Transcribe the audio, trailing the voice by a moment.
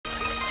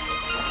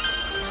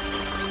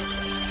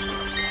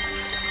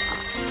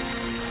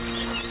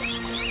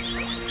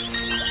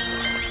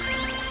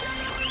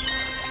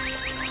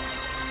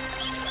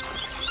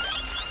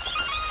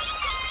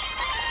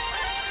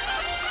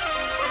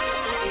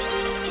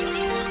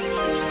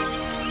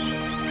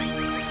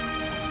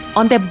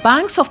On the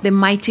banks of the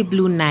mighty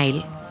Blue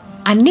Nile,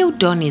 a new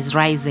dawn is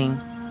rising,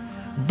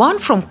 born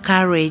from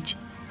courage,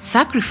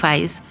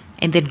 sacrifice,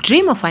 and the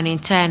dream of an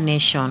entire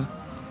nation.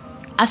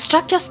 A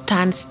structure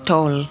stands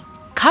tall,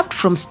 carved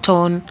from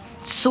stone,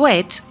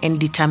 sweat, and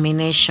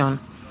determination.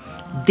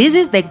 This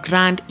is the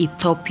Grand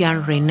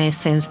Ethiopian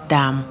Renaissance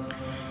Dam,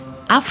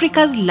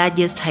 Africa's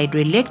largest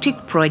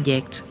hydroelectric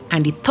project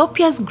and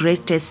Ethiopia's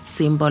greatest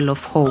symbol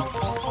of hope.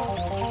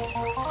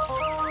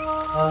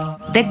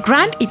 The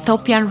Grand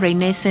Ethiopian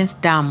Renaissance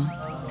Dam,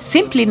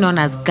 simply known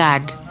as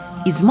GERD,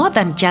 is more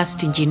than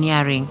just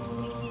engineering.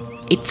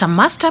 It's a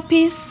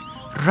masterpiece,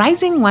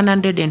 rising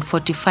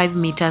 145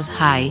 meters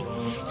high,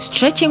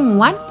 stretching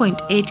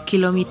 1.8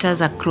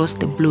 kilometers across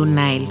the Blue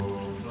Nile.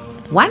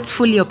 Once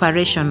fully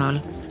operational,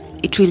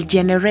 it will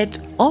generate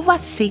over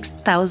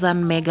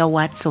 6,000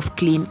 megawatts of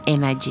clean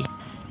energy,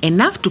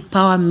 enough to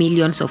power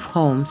millions of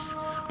homes,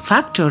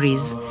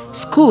 factories,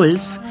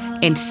 schools,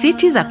 and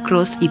cities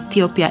across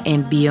Ethiopia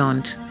and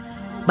beyond.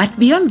 But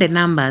beyond the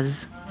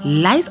numbers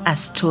lies a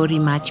story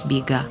much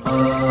bigger.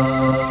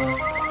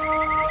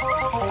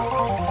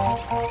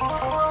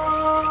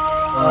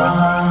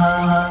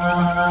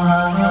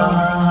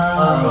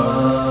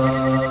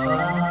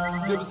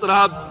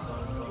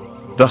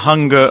 The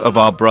hunger of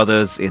our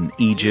brothers in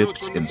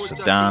Egypt, in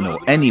Sudan, or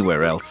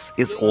anywhere else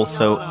is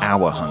also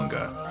our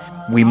hunger.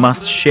 We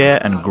must share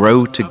and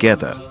grow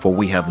together, for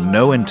we have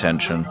no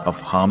intention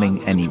of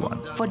harming anyone.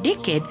 For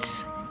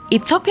decades,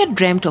 Ethiopia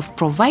dreamt of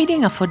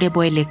providing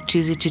affordable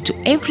electricity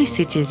to every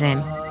citizen,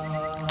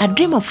 a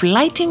dream of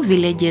lighting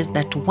villages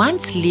that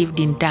once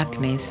lived in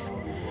darkness,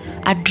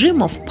 a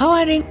dream of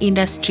powering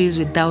industries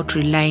without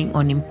relying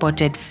on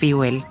imported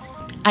fuel,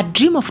 a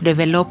dream of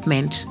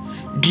development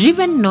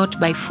driven not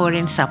by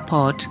foreign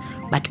support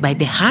but by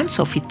the hands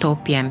of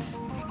Ethiopians.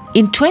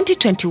 In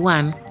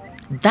 2021,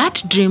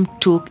 that dream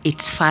took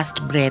its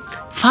first breath.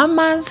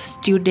 Farmers,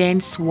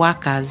 students,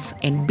 workers,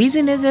 and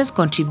businesses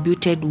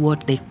contributed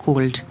what they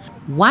could,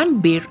 one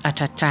beer at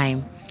a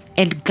time,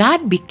 and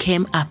GERD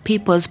became a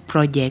people's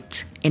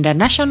project and a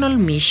national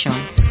mission.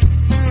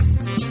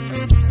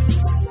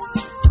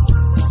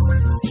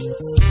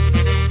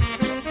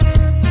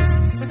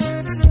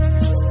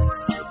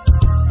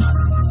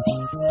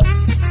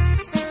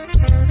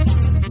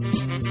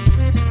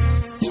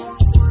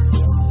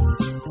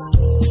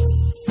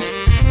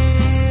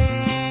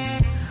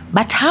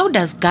 But how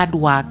does GERD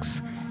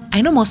works? I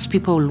know most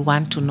people will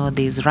want to know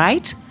this,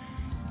 right?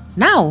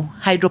 Now,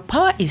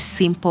 hydropower is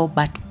simple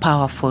but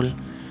powerful.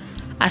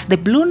 As the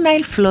Blue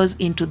Nile flows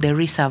into the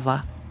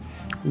reservoir,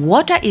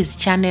 water is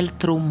channeled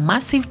through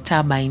massive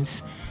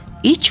turbines,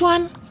 each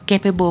one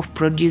capable of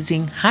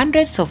producing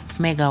hundreds of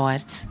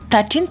megawatts.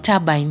 13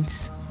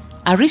 turbines,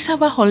 a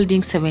reservoir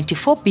holding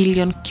 74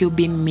 billion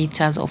cubic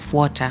meters of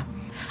water,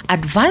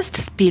 advanced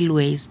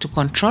spillways to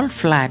control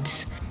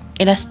floods,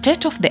 and a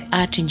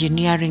state-of-the-art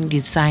engineering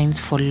designs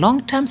for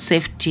long-term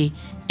safety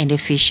and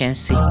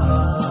efficiency.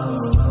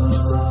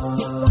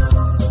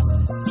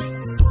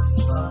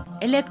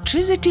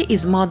 Electricity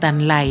is more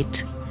than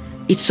light.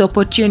 It's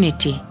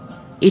opportunity,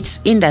 it's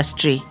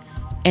industry,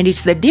 and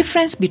it's the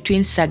difference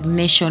between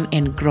stagnation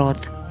and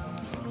growth.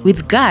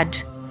 With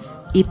GERD,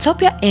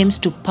 Ethiopia aims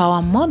to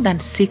power more than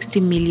 60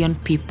 million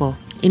people.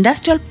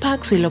 Industrial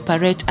parks will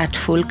operate at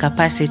full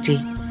capacity.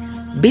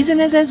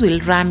 Businesses will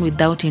run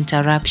without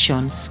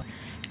interruptions.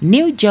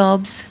 New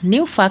jobs,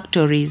 new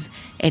factories,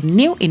 and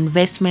new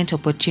investment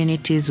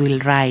opportunities will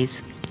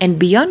rise. And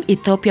beyond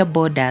Ethiopia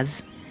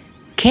borders,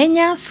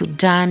 Kenya,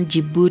 Sudan,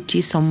 Djibouti,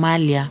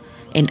 Somalia,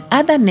 and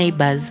other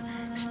neighbors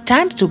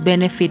stand to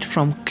benefit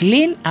from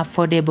clean,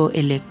 affordable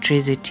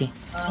electricity.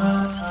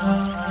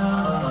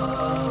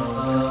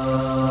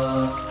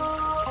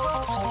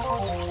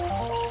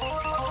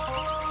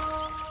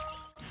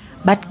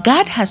 But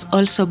GERD has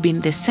also been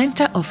the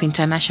center of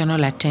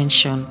international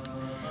attention.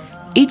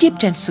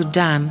 Egypt and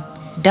Sudan,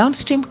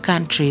 downstream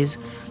countries,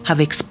 have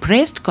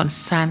expressed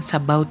concerns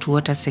about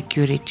water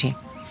security.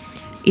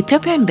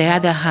 Ethiopia, on the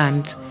other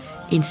hand,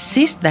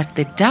 insists that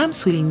the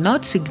dams will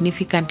not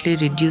significantly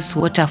reduce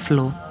water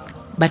flow,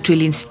 but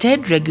will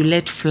instead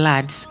regulate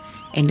floods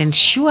and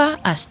ensure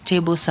a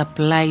stable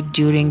supply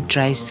during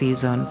dry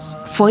seasons.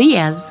 For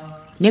years,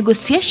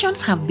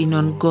 negotiations have been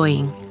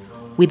ongoing,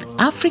 with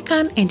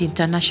African and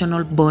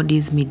international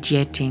bodies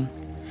mediating.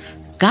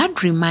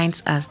 GERD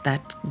reminds us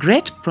that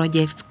great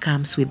projects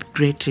comes with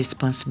great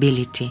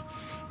responsibility,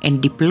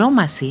 and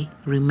diplomacy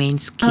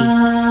remains key.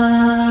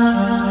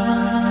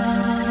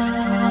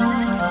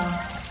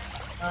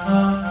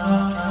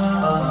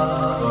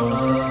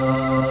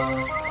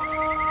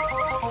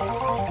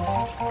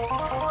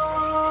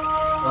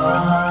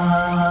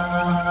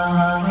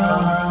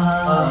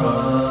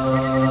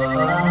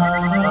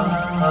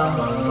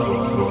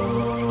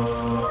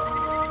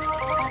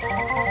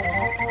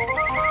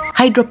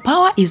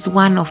 Hydropower is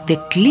one of the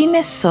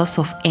cleanest sources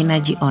of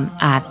energy on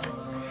Earth.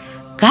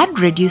 GERD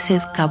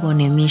reduces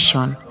carbon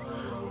emission,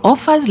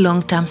 offers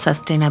long-term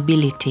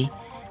sustainability,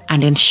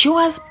 and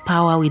ensures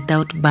power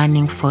without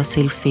burning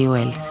fossil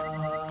fuels.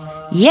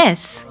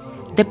 Yes,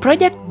 The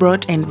project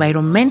brought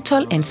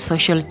environmental and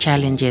social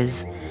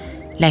challenges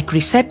like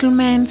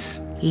resettlements,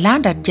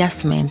 land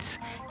adjustments,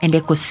 and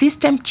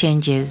ecosystem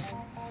changes.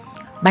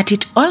 But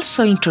it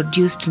also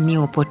introduced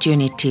new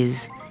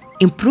opportunities,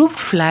 improved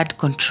flood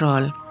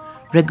control,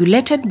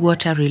 regulated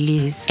water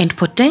release, and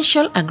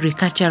potential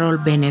agricultural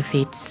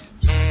benefits.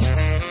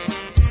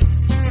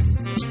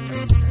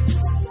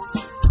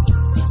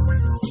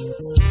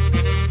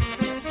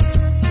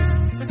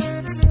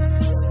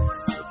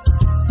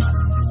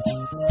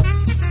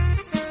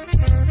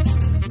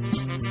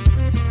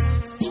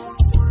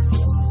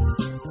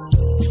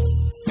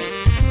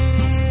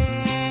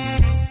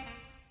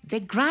 The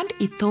Grand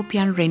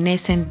Ethiopian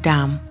Renaissance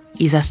Dam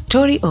is a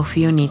story of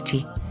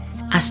unity,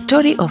 a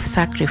story of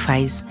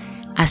sacrifice,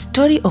 a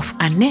story of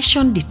a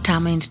nation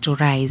determined to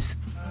rise.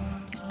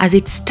 As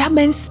its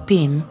turbines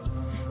spin,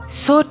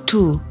 so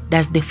too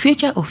does the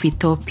future of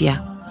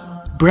Ethiopia,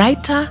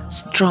 brighter,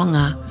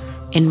 stronger,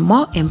 and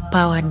more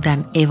empowered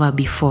than ever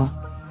before.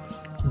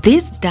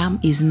 This dam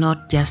is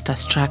not just a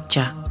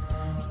structure.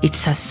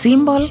 It's a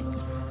symbol,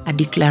 a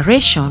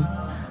declaration,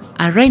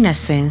 a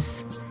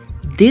renaissance.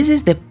 This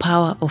is the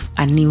power of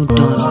a new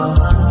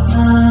dawn.